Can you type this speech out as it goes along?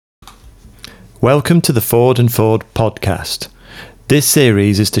Welcome to the Ford and Ford podcast. This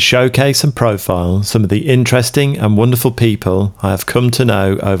series is to showcase and profile some of the interesting and wonderful people I have come to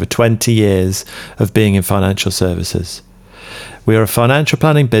know over 20 years of being in financial services. We are a financial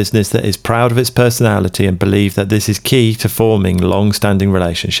planning business that is proud of its personality and believe that this is key to forming long-standing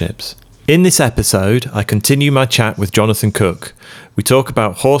relationships. In this episode, I continue my chat with Jonathan Cook. We talk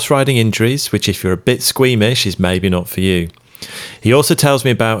about horse riding injuries, which if you're a bit squeamish is maybe not for you. He also tells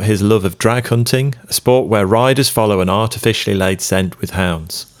me about his love of drag hunting, a sport where riders follow an artificially laid scent with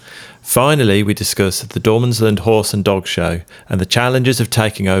hounds. Finally, we discuss the Dormansland Horse and Dog show and the challenges of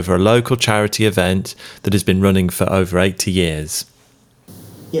taking over a local charity event that has been running for over 80 years.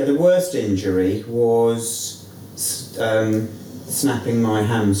 Yeah, the worst injury was snapping my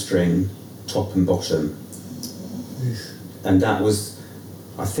hamstring, top and bottom. And that was,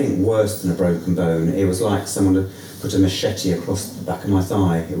 I think, worse than a broken bone. It was like someone had put a machete across the back of my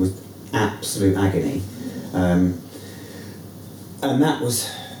thigh. It was absolute agony. And that was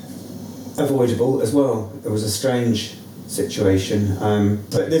avoidable as well. It was a strange situation.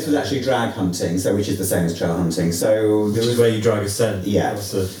 But this was actually drag hunting, so which is the same as trail hunting. So Which is where you drag a scent. Yeah.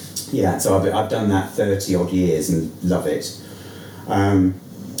 Yeah, so I've done that 30 odd years and love it.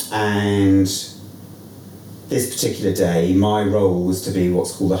 And this particular day, my role was to be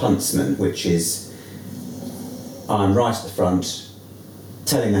what's called a huntsman, which is I'm right at the front,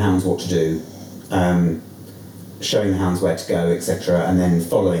 telling the hounds what to do, showing the hounds where to go, etc., and then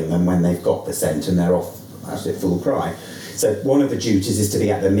following them when they've got the scent and they're off at full cry. So one of the duties is to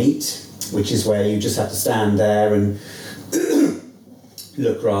be at the meet, which is where you just have to stand there and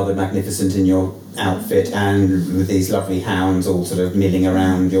look rather magnificent in your outfit and with these lovely hounds all sort of milling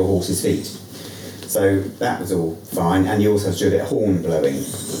around your horse's feet. So that was all fine, and you also have to do a bit of horn blowing,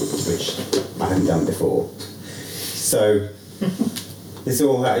 which I hadn't done before. So it's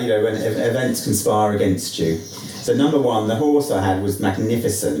all that, when events conspire against you. So number one, the horse I had was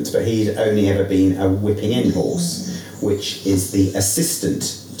magnificent, but he'd only ever been a whipping in horse, which is the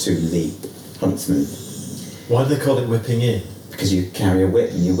assistant to the huntsman. Why do they call it whipping in? Because you carry a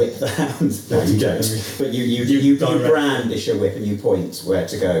whip and you whip the hounds. No, you don't. But you brandish a whip and you point where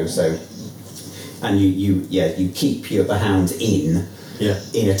to go. So, and you keep the hounds in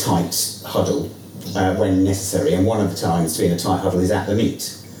a tight huddle when necessary. And one of the times to be in a tight huddle is at the meet.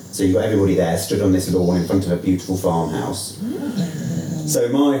 So you've got everybody there stood on this lawn in front of a beautiful farmhouse. So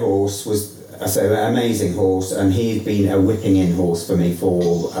my horse was an amazing horse, and he'd been a whipping in horse for me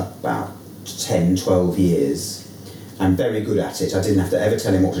for about 10, 12 years. And very good at it. I didn't have to ever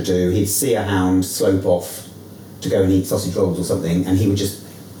tell him what to do. He'd see a hound slope off to go and eat sausage rolls or something, and he would just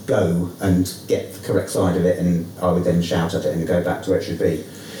go and get the correct side of it, and I would then shout at it and go back to where it should be.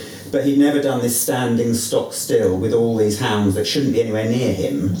 But he'd never done this standing stock still with all these hounds that shouldn't be anywhere near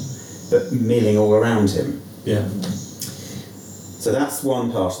him, but milling all around him. Yeah. So that's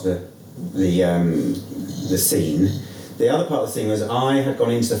one part of the scene. The other part of the scene was I had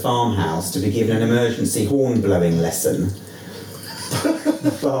gone into the farmhouse to be given an emergency horn blowing lesson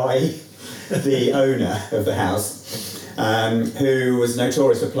by the owner of the house, who was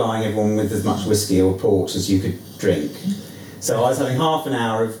notorious for plying everyone with as much whiskey or port as you could drink. So I was having half an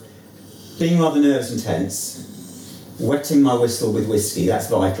hour of being rather nervous and tense, wetting my whistle with whiskey, that's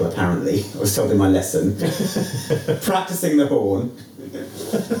vital apparently, I was told in my lesson, practising the horn.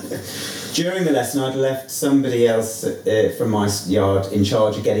 During the lesson I'd left somebody else from my yard in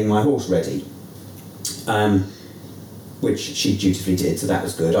charge of getting my horse ready, which she dutifully did, so that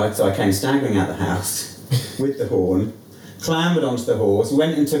was good. So I came staggering out the house with the horn, clambered onto the horse,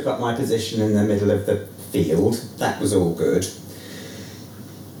 went and took up my position in the middle of the field. That was all good.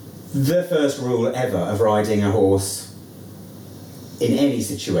 The first rule ever of riding a horse in any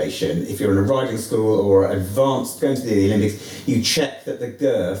situation, if you're in a riding school or advanced, going to the Olympics, you check that the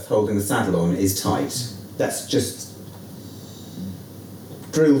girth holding the saddle on is tight. That's just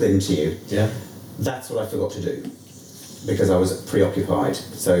drilled into you. Yeah. That's what I forgot to do because I was preoccupied.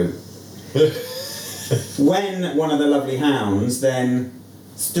 So when one of the lovely hounds then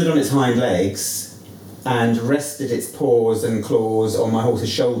stood on its hind legs and rested its paws and claws on my horse's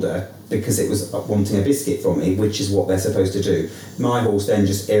shoulder because it was wanting a biscuit from me, which is what they're supposed to do. My horse then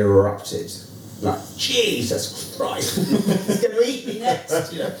just erupted, like, Jesus Christ, he's going to eat me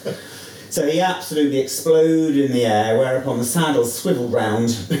next, So he absolutely exploded in the air, whereupon the saddle swiveled round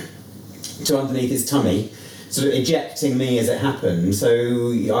to underneath his tummy, sort of ejecting me as it happened. So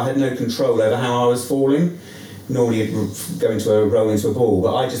I had no control over how I was falling. Normally you'd roll into a ball,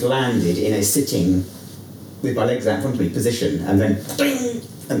 but I just landed in a sitting, with my legs out in front of me, position, and then ding,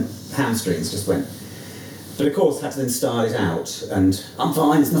 and hamstrings just went. But of course, had to then style it out, and I'm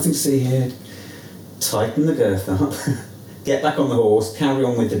fine, there's nothing to see here. tighten the girth up, get back on the horse, carry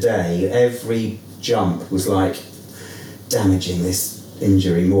on with the day. Every jump was like damaging this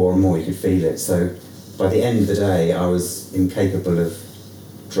injury more and more. You could feel it. So by the end of the day, I was incapable of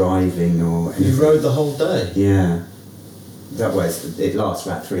driving or anything. You rode the whole day? Yeah. That was, it lasts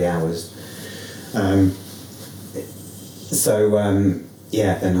about 3 hours. Then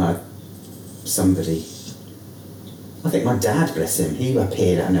somebody, I think my dad, bless him, he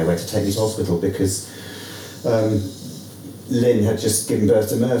appeared out of nowhere to take me to hospital because Lynn had just given birth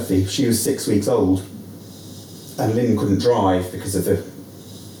to Murphy. She was 6 weeks old, and Lynn couldn't drive because of the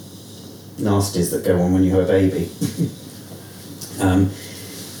nasties that go on when you have a baby.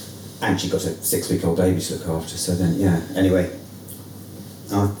 And she got a 6-week-old baby to look after, so then, yeah. Anyway,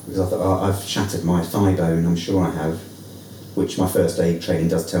 I thought, I've shattered my thigh bone, I'm sure I have, which my first aid training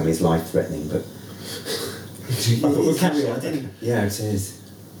does tell me is life-threatening, but I thought, we'll carry on. Yeah, it is.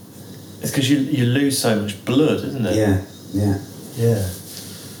 It's because you lose so much blood, isn't it? Yeah. Yeah.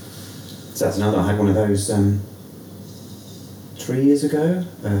 So that's another, I had one of those 3 years ago.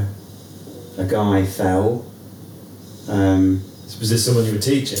 A guy fell. Was this someone you were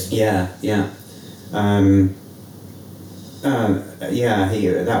teaching? Yeah.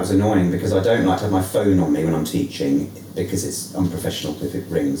 That was annoying because I don't like to have my phone on me when I'm teaching because it's unprofessional if it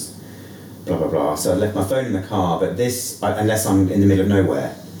rings, blah blah blah. So I left my phone in the car, but unless I'm in the middle of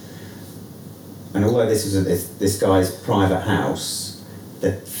nowhere. And although this was this guy's private house,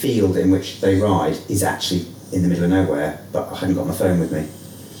 the field in which they ride is actually in the middle of nowhere, but I hadn't got my phone with me.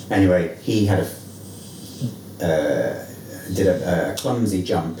 Anyway, he had did a clumsy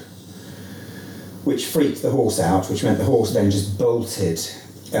jump, which freaked the horse out, which meant the horse then just bolted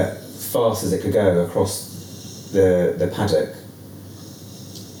fast as it could go across the paddock,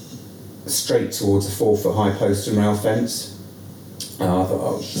 straight towards a 4-foot high post and rail fence. And I thought,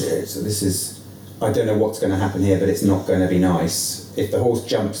 oh shit, so this is, I don't know what's going to happen here, but it's not going to be nice. If the horse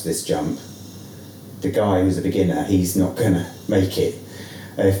jumps this jump, the guy who's a beginner, he's not going to make it.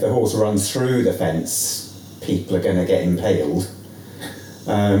 If the horse runs through the fence, people are going to get impaled.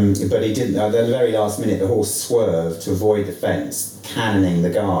 But he didn't. At the very last minute, the horse swerved to avoid the fence, cannoning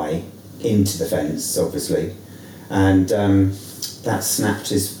the guy into the fence, obviously. And that snapped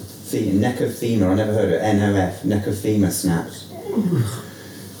his neck of femur. I never heard of it. NOF, neck of femur snapped.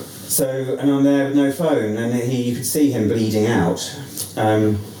 So, and I'm there with no phone, and you could see him bleeding out.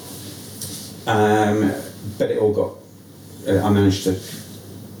 But it all got.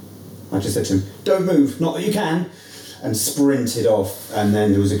 I just said to him, "Don't move, not that you can," and sprinted off. And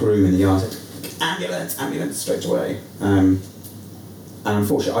then there was a groom in the yard. Ambulance, straight away. And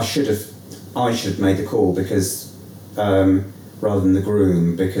unfortunately, I should have made the call because rather than the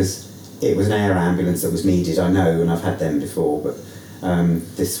groom, because it was an air ambulance that was needed. I know, and I've had them before, but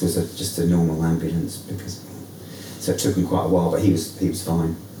this was just a normal ambulance so it took him quite a while, but he was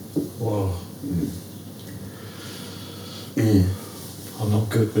fine. Whoa. I'm not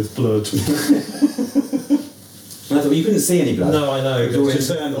good with blood. And I thought, you couldn't see any blood. No, I know. It was all just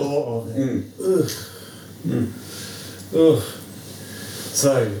internal. Ugh.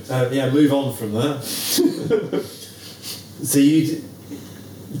 So, move on from that. So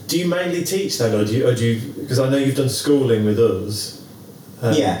do you mainly teach then, or do you? Because I know you've done schooling with us.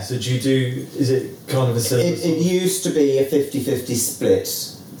 Yeah. So is it kind of a similar? It used to be a 50-50 split.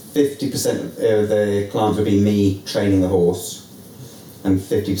 50% of the clients would be me training the horse, and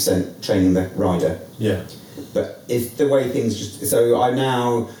 50% training the rider. Yeah. But if the way things so I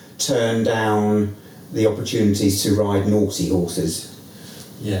now turn down the opportunities to ride naughty horses.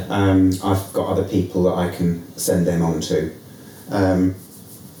 Yeah. I've got other people that I can send them on to.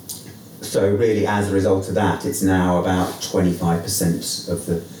 So really, as a result of that, it's now about 25% of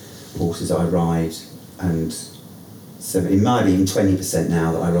the horses I ride, and it might be even 20%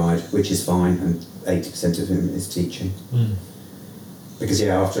 now that I ride, which is fine, and 80% of them is teaching. Mm. Because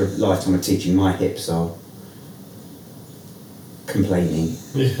after a lifetime of teaching, my hips are complaining.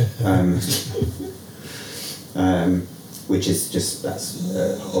 Which is that's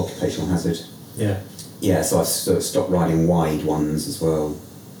occupational hazard. Yeah. Yeah, so I've sort of stopped riding wide ones as well,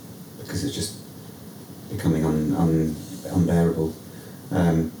 because it's just becoming unbearable.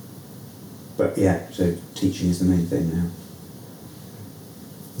 But yeah, so teaching is the main thing now.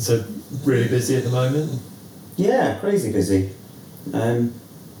 So really busy at the moment? Yeah, crazy busy.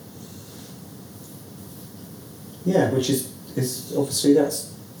 Which is obviously that's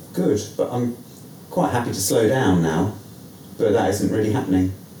good, but I'm quite happy to slow down now, but that isn't really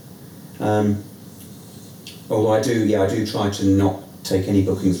happening. Although I do try to not take any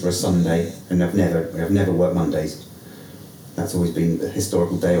bookings for a Sunday, and I've never worked Mondays. That's always been the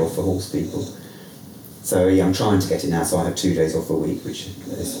historical day off for horse people. So yeah, I'm trying to get it now. So I have 2 days off a week, which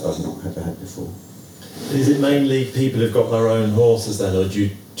I've not ever had before. Is it mainly people who've got their own horses then, or do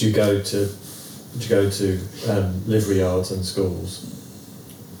you go to livery yards and schools?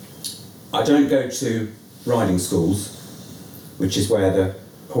 I don't go to riding schools, which is where the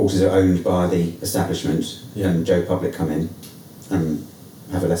horses are owned by the establishment, and Joe Public come in and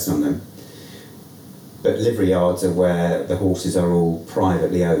have a lesson on them. But livery yards are where the horses are all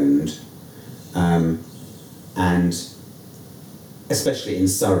privately owned, and especially in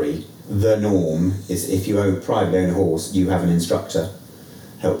Surrey, the norm is if you privately own a horse, you have an instructor,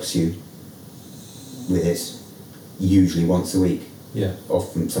 helps you with it, usually once a week,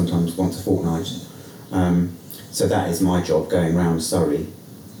 often sometimes once a fortnight. So that is my job, going around Surrey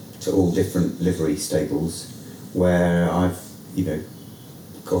to all different livery stables where I've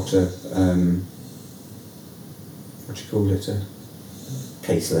got a what do you call it, a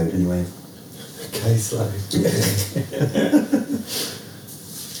caseload anyway. Caseload.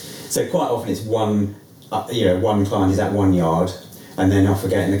 So quite often it's one client is at one yard, and then off I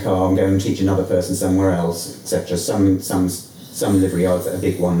get in the car and go and teach another person somewhere else, etc. Some livery yards that are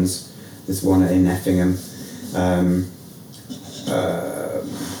big ones. There's one in Effingham,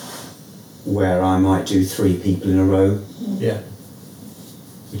 where I might do 3 people in a row.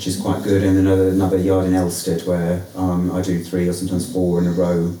 Which is quite good, and another yard in Elstead where I do 3 or sometimes 4 in a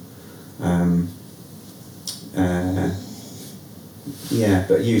row.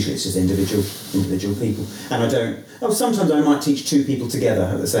 But usually it's just individual people. And sometimes I might teach 2 people together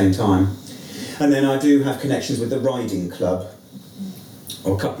at the same time. And then I do have connections with the riding club,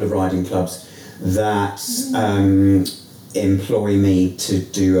 or a couple of riding clubs that employ me to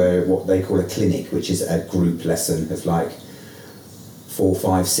do what they call a clinic, which is a group lesson of like 4,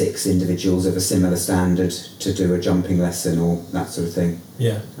 5, 6 individuals of a similar standard to do a jumping lesson or that sort of thing.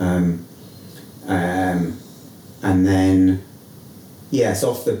 And then, yes,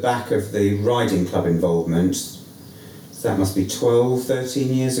 off the back of the riding club involvement, so that must be 12,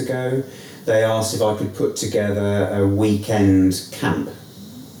 13 years ago, they asked if I could put together a weekend camp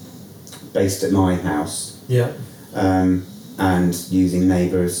based at my house. And using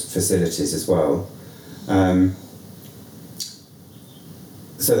neighbours' facilities as well.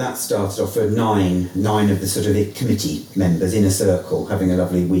 So that started off for nine of the sort of committee members in a circle having a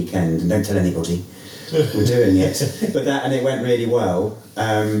lovely weekend, and don't tell anybody we're doing it. And it went really well,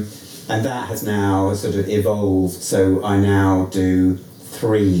 and that has now sort of evolved. So I now do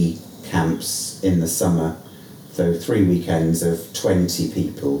 3 camps in the summer, so 3 weekends of 20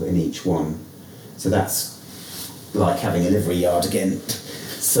 people in each one. So that's like having a livery yard again.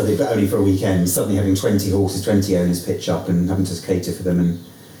 Suddenly, but only for a weekend. Suddenly having 20 horses, 20 owners pitch up and having to cater for them and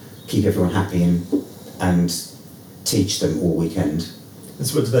keep everyone happy and teach them all weekend. And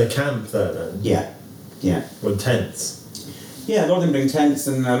so do they camp there then? Yeah. With tents? Yeah, a lot of them bring tents,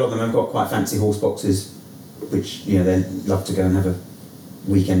 and a lot of them have got quite fancy horse boxes, which they love to go and have a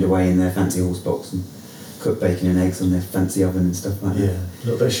weekend away in their fancy horse box and cook bacon and eggs on their fancy oven and stuff like that. Yeah, a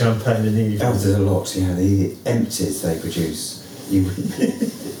little bit of champagne in the evening. Oh, there's a lot, the empties they produce.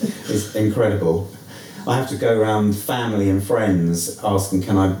 It's incredible. I have to go around family and friends asking,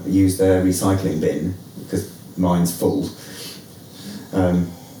 can I use their recycling bin, because mine's full.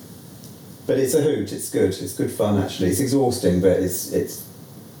 But it's a hoot, it's good fun actually. It's exhausting, but it's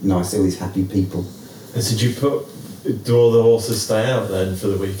nice, all these happy people. And so do all the horses stay out then for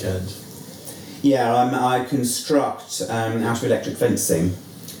the weekend? Yeah, I construct out of electric fencing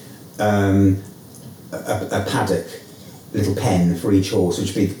a paddock, little pen for each horse,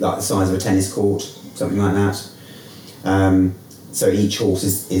 which would be like the size of a tennis court, something like that. So each horse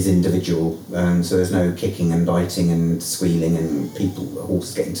is individual, so there's no kicking and biting and squealing and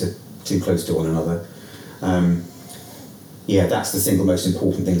horses getting too close to one another. That's the single most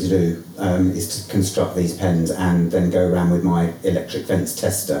important thing to do, is to construct these pens and then go around with my electric fence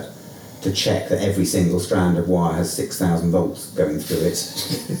tester to check that every single strand of wire has 6,000 volts going through it.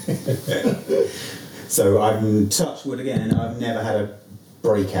 So I've touched wood again, I've never had a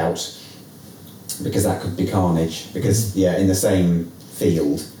breakout, because that could be carnage. Because in the same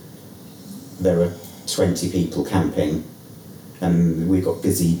field there are 20 people camping, and we've got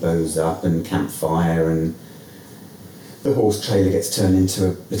gazebos up and campfire, and the horse trailer gets turned into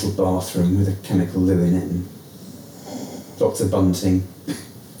a little bathroom with a chemical loo in it, and lots of bunting.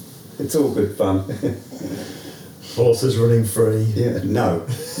 It's all good fun. Horses running free? No.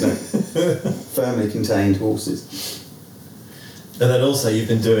 Firmly contained horses. And then also you've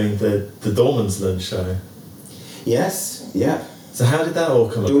been doing the Dormansland show. Yes, yeah. So how did that all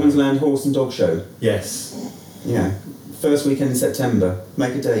come about? Dormansland Horse and Dog show. Yes. Yeah. First weekend in September.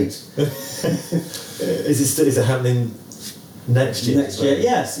 Make a date. Is it happening next year? Next year,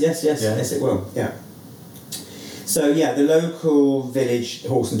 yes, it will. Yeah. So yeah, the local village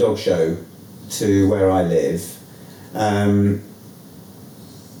horse and dog show to where I live has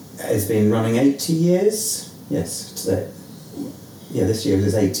been running 80 years. Yes, today. Yeah, this year was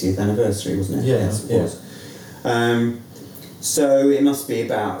his 80th anniversary, wasn't it? Yeah, yes, it was. So it must be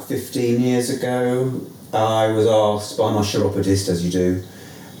about 15 years ago. I was asked by my chiropodist, as you do,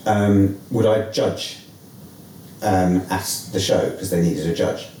 would I judge at the show because they needed a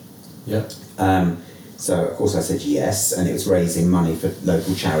judge. Yeah. So of course I said yes, and it was raising money for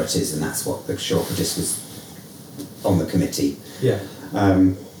local charities, and that's what the chiropodist was on the committee. Yeah.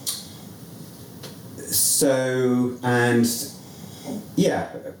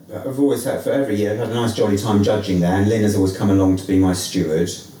 I've always had, for every year, I've had a nice jolly time judging there, and Lynn has always come along to be my steward.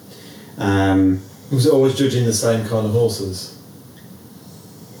 Was it always judging the same kind of horses?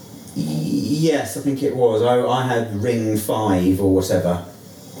 Yes, I think it was. I had ring 5 or whatever,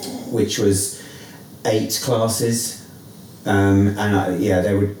 which was 8 classes, nothing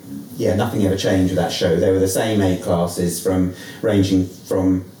ever changed with that show. They were the same 8 classes, ranging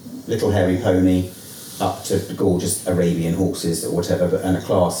from little hairy pony up to gorgeous Arabian horses or whatever, and a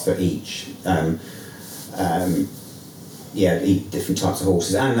class for each. Different types of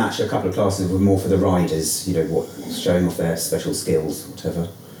horses, and actually a couple of classes were more for the riders, showing off their special skills, whatever.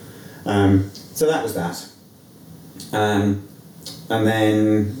 So that was that. And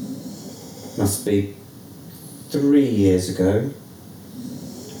then, must be 3 years ago,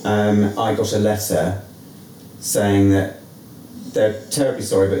 I got a letter saying that they're terribly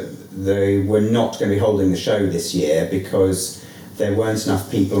sorry, but they were not going to be holding the show this year because there weren't enough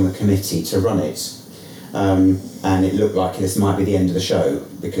people on the committee to run it. And it looked like this might be the end of the show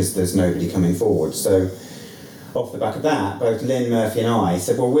because there's nobody coming forward. So off the back of that, both Lynn Murphy and I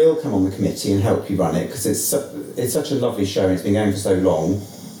said, well, we'll come on the committee and help you run it because it's such a lovely show and it's been going for so long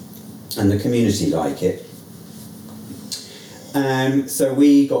and the community like it. So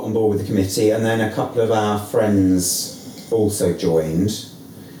we got on board with the committee, and then a couple of our friends also joined,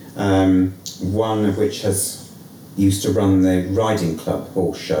 one of which used to run the riding club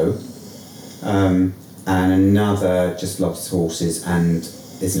horse show, and another just loves horses and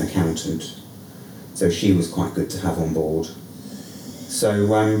is an accountant. So she was quite good to have on board. So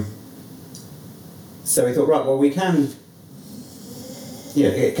we thought, right, well, we can,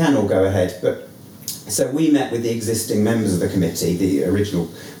 it can all go ahead. But so we met with the existing members of the committee, the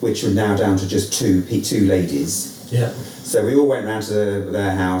original, which were now down to just two ladies. Yeah. So we all went round to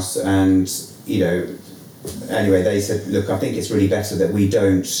their house, and anyway, they said, look, I think it's really better that we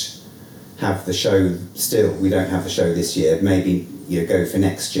don't have the show still. We don't have the show this year. Maybe go for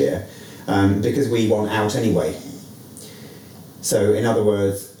next year, because we want out anyway. So in other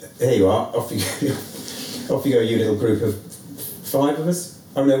words, here you are. Off you go, you little group of 5 of us.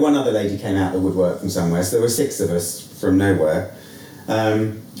 Oh no, one other lady came out of the woodwork from somewhere. So there were 6 of us from nowhere.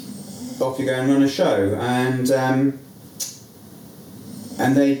 Off you go and run a show, and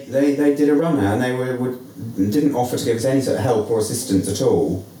they did a runner, and they didn't offer to give us any sort of help or assistance at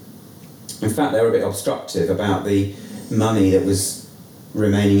all. In fact, they were a bit obstructive about the money that was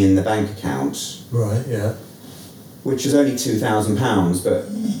remaining in the bank account. Right, yeah. Which was only £2,000, but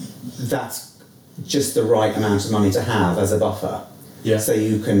that's just the right amount of money to have as a buffer. Yeah. So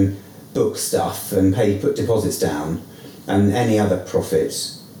you can book stuff and put deposits down, and any other profit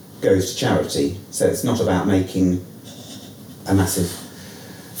goes to charity. So it's not about making a massive,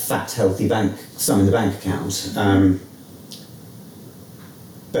 fat, healthy sum in the bank account.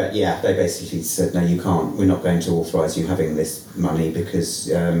 But yeah, they basically said, no, you can't. We're not going to authorise you having this money because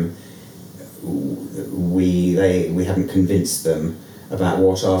we hadn't convinced them about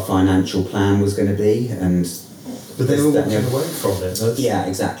what our financial plan was going to be, and. But they were walking away from it. Yeah,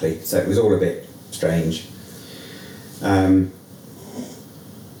 exactly. So it was all a bit strange. So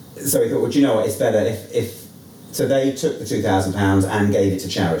we thought, well, do you know what? It's better if. So they took the £2,000 and gave it to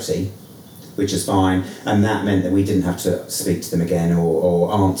charity, which is fine, and that meant that we didn't have to speak to them again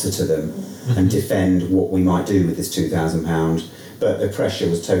or answer to them and defend what we might do with this £2,000. But the pressure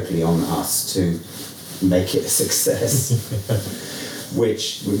was totally on us to make it a success,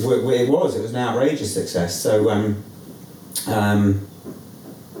 which it was. It was an outrageous success. So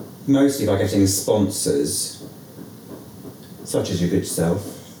mostly by getting sponsors, such as your good self.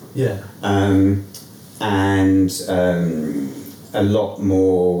 Yeah. And a lot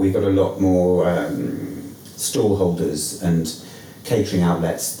more. We've got a lot more stall holders and catering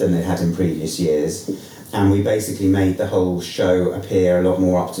outlets than they had in previous years. And we basically made the whole show appear a lot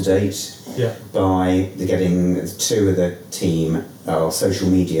more up to date by getting 2 of the team are social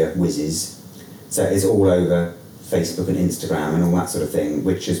media whizzes. So it's all over Facebook and Instagram and all that sort of thing,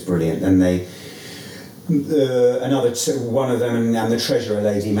 which is brilliant. And they, one of them and the treasurer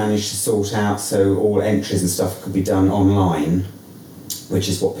lady managed to sort out so all entries and stuff could be done online, which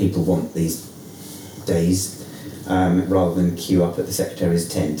is what people want these days, rather than queue up at the secretary's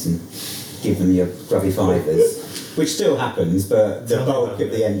tent and give them your grubby fivers, which still happens, but the bulk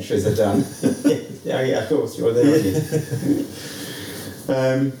of the entries are done. Yeah, of course, you're there, aren't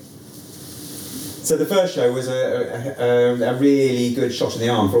you? So the first show was a really good shot in the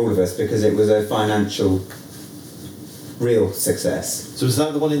arm for all of us because it was a financial, real success. So was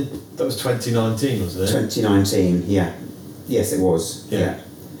that the one that was 2019, was it? 2019, yeah. Yes, it was, yeah.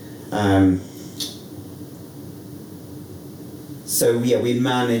 So yeah, we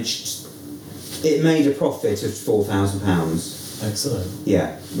managed, it made a profit of £4,000. Excellent.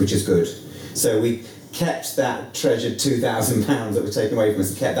 Yeah, which is good. So we kept that treasured £2,000 that was taken away from us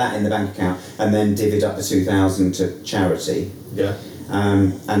and kept that in the bank account and then divvied up the £2,000 to charity. Yeah.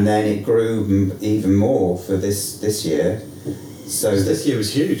 And then it grew even more for this year. So this year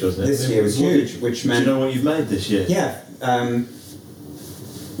was huge, wasn't it? This year was huge, which meant... Do you know what you've made this year? Yeah. I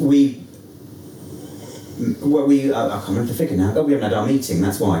can't remember the figure now. Oh, we haven't had our meeting,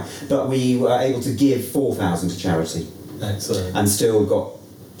 that's why. But we were able to give £4,000 to charity. Excellent. And still got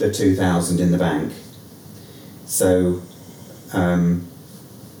the £2,000 in the bank. So, so I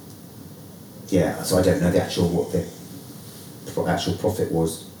don't know what the actual profit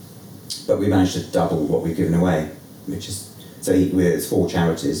was, but we managed to double what we've given away, which is, so it's 4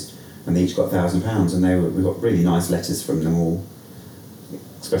 charities, and they each got £1,000, and we got really nice letters from them all,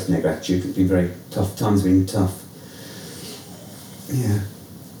 expressing their gratitude. It's been very tough, times have been tough. Yeah.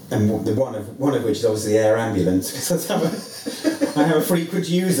 And one of which is obviously the air ambulance, because I am a frequent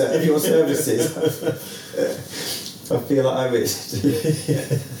user of your services. I feel like I owe it.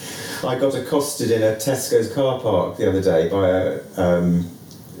 I got accosted in a Tesco's car park the other day by a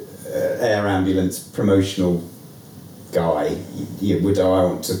air ambulance promotional guy. Would I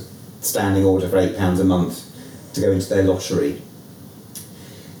want a standing order for £8 a month to go into their lottery?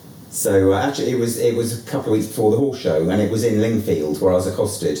 So actually, it was a couple of weeks before the horse show, and it was in Lingfield where I was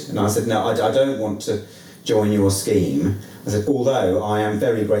accosted, and I said, no, I don't want to join your scheme. I said, although I am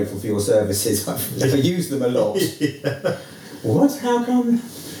very grateful for your services, I've used them a lot. Yeah. What? How come? I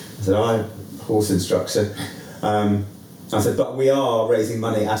said, I'm a horse instructor. I said, but we are raising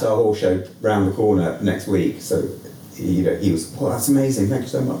money at our horse show round the corner next week. So, he was, well, that's amazing. Thank you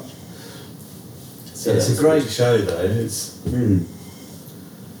so much. So it's a great show, though. It's.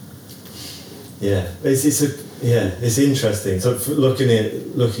 Yeah, it's interesting. So looking at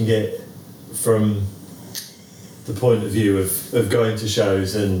from the point of view of going to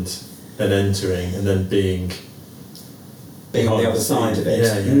shows and entering and then being on the other side of it.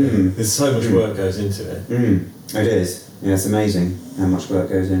 Yeah. There's so much work goes into it. It is. Yeah, it's amazing how much work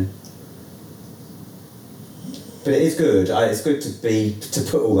goes in. But it is good. It's good to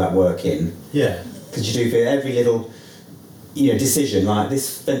put all that work in. Yeah. Because you do feel every little decision, like this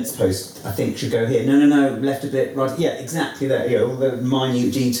fence post I think should go here, no, left a bit, right, yeah, exactly that, all the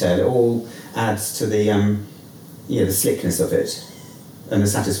minute detail, it all adds to the the slickness of it and the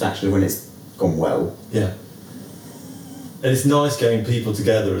satisfaction of when it's gone well. Yeah. And it's nice getting people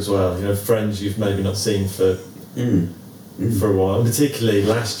together as well, friends you've maybe not seen for a while, and particularly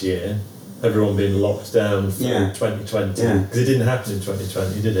last year, everyone being locked down for 2020, because it didn't happen in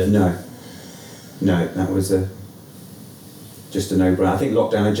 2020, did it? No, that was just a no-brainer. I think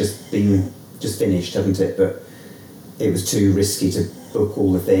lockdown had just finished, hadn't it? But it was too risky to book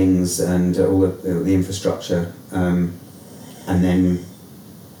all the things and all the infrastructure, and then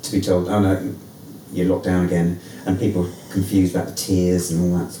to be told, oh no, you're locked down again, and people confused about the tiers and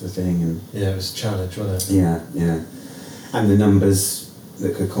all that sort of thing. And it was a challenge, wasn't it? Yeah, and the numbers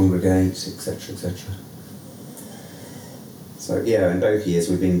that could congregate, etc., etc. So in both years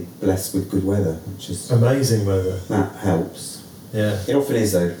we've been blessed with good weather, which is amazing weather. That helps. Yeah. It often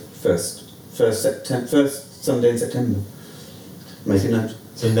is though. First Sunday in September. Make a note.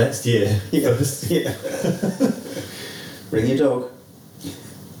 So next year. First. Yeah. Bring your dog.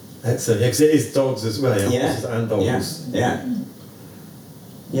 Excellent. Yeah, because it is dogs as well. Yeah. Horses and dogs. Yeah.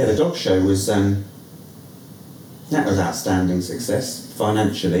 The dog show was that was outstanding success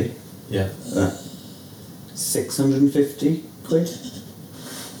financially. Yeah. 650 quid.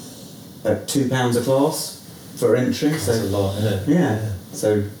 At £2 a class for entry. That's a lot, isn't it? Yeah.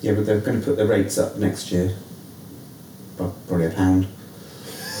 So but they're going to put the rates up next year. Probably £1.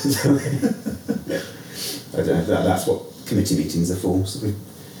 I don't know if that's what committee meetings are for. So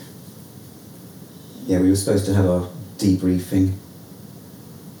we were supposed to have our debriefing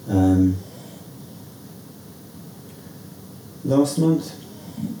last month.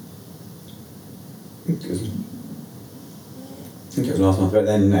 I think it was last month, but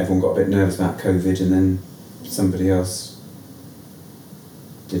then everyone got a bit nervous about COVID, and then somebody else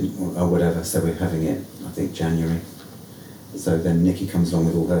didn't want, or whatever, so we're having it, I think, January. So then Nikki comes along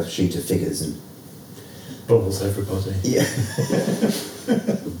with all her sheet of figures and bubbles everybody. Yeah.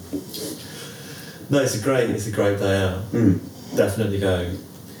 No, it's a great day out. Definitely go.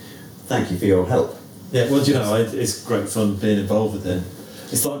 Thank you for your help. Yeah, well, it's great fun being involved with it.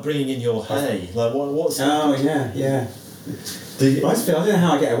 It's like bringing in your hay. Like what's? Oh yeah. I don't know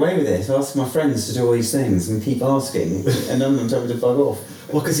how I get away with it. I ask my friends to do all these things and keep asking, and none of them tell me to bug off.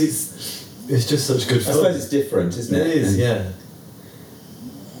 Well, because it's just such good fun. I suppose it's different, isn't it? It is, yeah.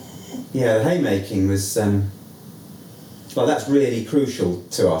 Yeah, the haymaking was, that's really crucial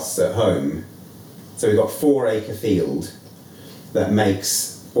to us at home. So we've got 4-acre field that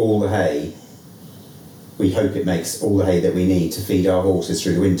makes all the hay. We hope it makes all the hay that we need to feed our horses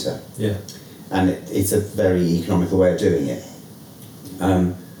through the winter. Yeah. And it's a very economical way of doing it.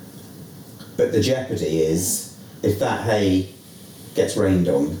 But the jeopardy is, if that hay gets rained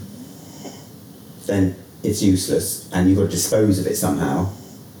on, then it's useless, and you've got to dispose of it somehow,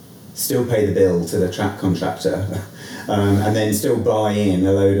 still pay the bill to the track contractor, and then still buy in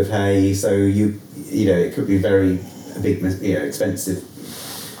a load of hay, so it could be a big, expensive.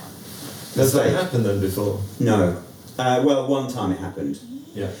 Has that happened then before? No. Well, one time it happened.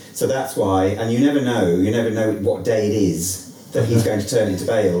 Yeah. So that's why, and you never know what day it is that he's going to turn into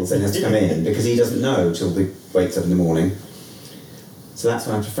bales and has to come in, because he doesn't know till he wakes up in the morning. So that's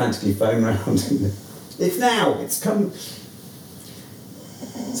why I have to frantically phone around. It's now, it's come.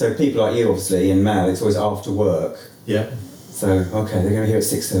 So people like you, obviously, and Mel, it's always after work. Yeah. So, okay, they're going to be here at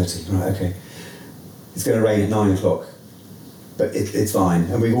 6:30. Right, okay. It's going to rain at 9 o'clock. But it's fine.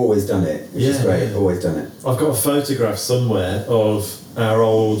 And we've always done it, which is great. Yeah. Always done it. I've got a photograph somewhere of our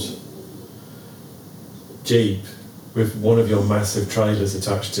old Jeep with one of your massive trailers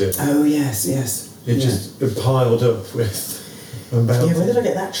attached to it. Oh, yes. It just piled up with... Yeah, where did I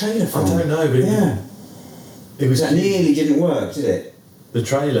get that trailer from? I don't know, but it was... That nearly didn't work, did it? The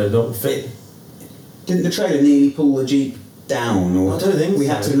trailer not fit. Didn't the trailer nearly pull the Jeep down? Or I don't think we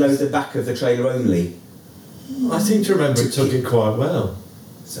had to load the back of the trailer only. I seem to remember it took it quite well.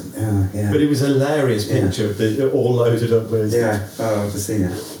 Yeah. But it was a hilarious picture of it all loaded up with I've seen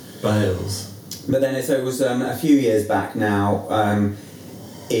it. bales. But then it was a few years back now,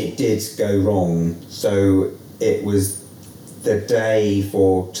 it did go wrong. So it was the day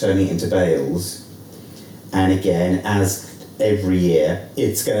for turning it into bales, and again, as every year,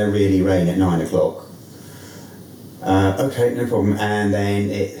 it's going to really rain at 9 o'clock. Okay, no problem. And then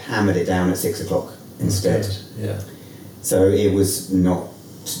it hammered it down at 6 o'clock instead. Yeah. So it was not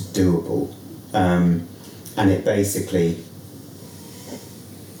doable. And it basically,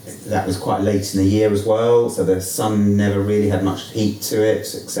 that was quite late in the year as well, so the sun never really had much heat to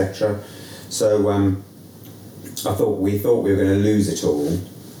it, etc. So we thought we were going to lose it all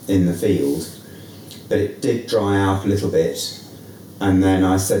in the field, but it did dry out a little bit. And then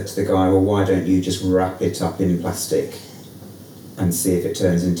I said to the guy, well, why don't you just wrap it up in plastic and see if it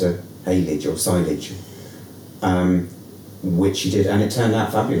turns into haylage or silage, which he did, and it turned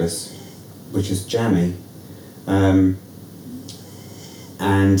out fabulous, which was jammy. And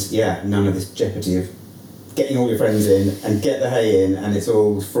none of this jeopardy of getting all your friends in and get the hay in, and it's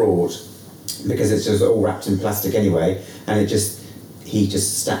all fraught because it's just all wrapped in plastic anyway, and he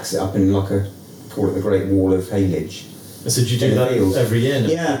just stacks it up in call it the Great Wall of haylage. So do you do that every year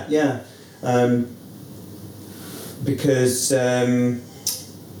now? Yeah. Because at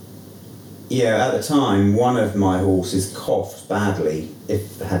the time, one of my horses coughed badly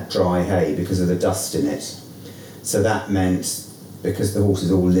if it had dry hay because of the dust in it. So that meant, because the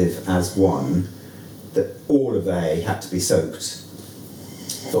horses all live as one, that all of the hay had to be soaked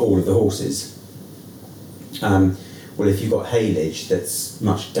for all of the horses. Well, if you've got haylage that's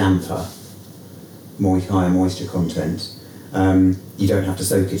much damper, higher moisture content, you don't have to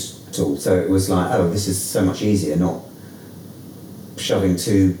soak it at all. So it was like, oh, this is so much easier, not shoving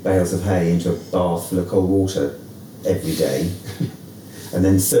 2 bales of hay into a bath full of cold water every day and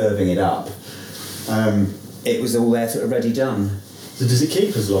then serving it up. It was all there sort of ready done. So does it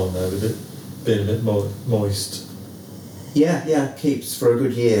keep as long though, with it being a bit more moist? Yeah, keeps for a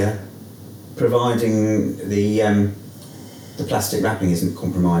good year, providing the plastic wrapping isn't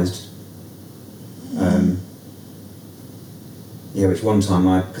compromised. Which one time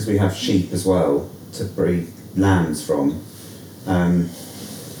because we have sheep as well, to breed lambs from. I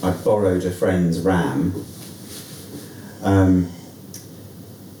borrowed a friend's ram, and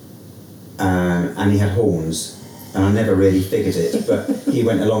he had horns, and I never really figured it, but he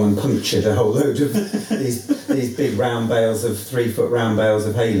went along and punctured a whole load of these big round bales of 3-foot round bales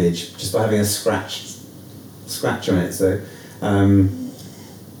of haylage just by having a scratch on it. So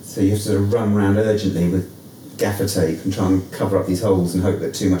you have to sort of run around urgently with gaffer tape and try and cover up these holes and hope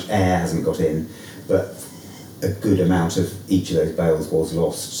that too much air hasn't got in. But a good amount of each of those bales was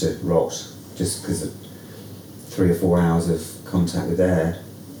lost to rot just because of 3 or 4 hours of contact with air.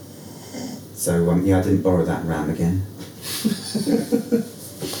 So I didn't borrow that ram again.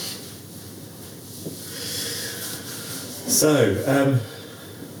 So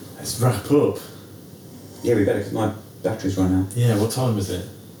let's wrap up. Yeah, we better, because my battery's run out. Yeah, what time is it?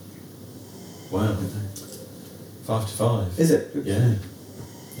 Wow, 5 to 5. Is it? Yeah.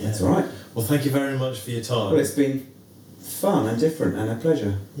 That's all right. Well, thank you very much for your time. Well, it's been fun and different and a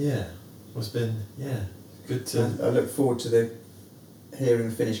pleasure. Yeah. Well, it's been, good to... I look forward to hearing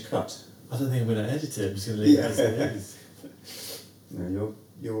the finished cut. I don't think I'm going to edit it. I'm just going to leave it as it is. No,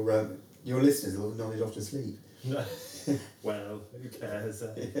 your listeners will nod off to sleep. No. Well, who cares?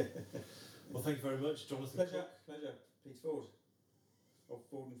 Well, thank you very much, Jonathan. Pleasure. Peter Ford. Of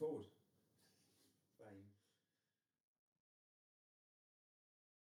Ford and Ford. Fame.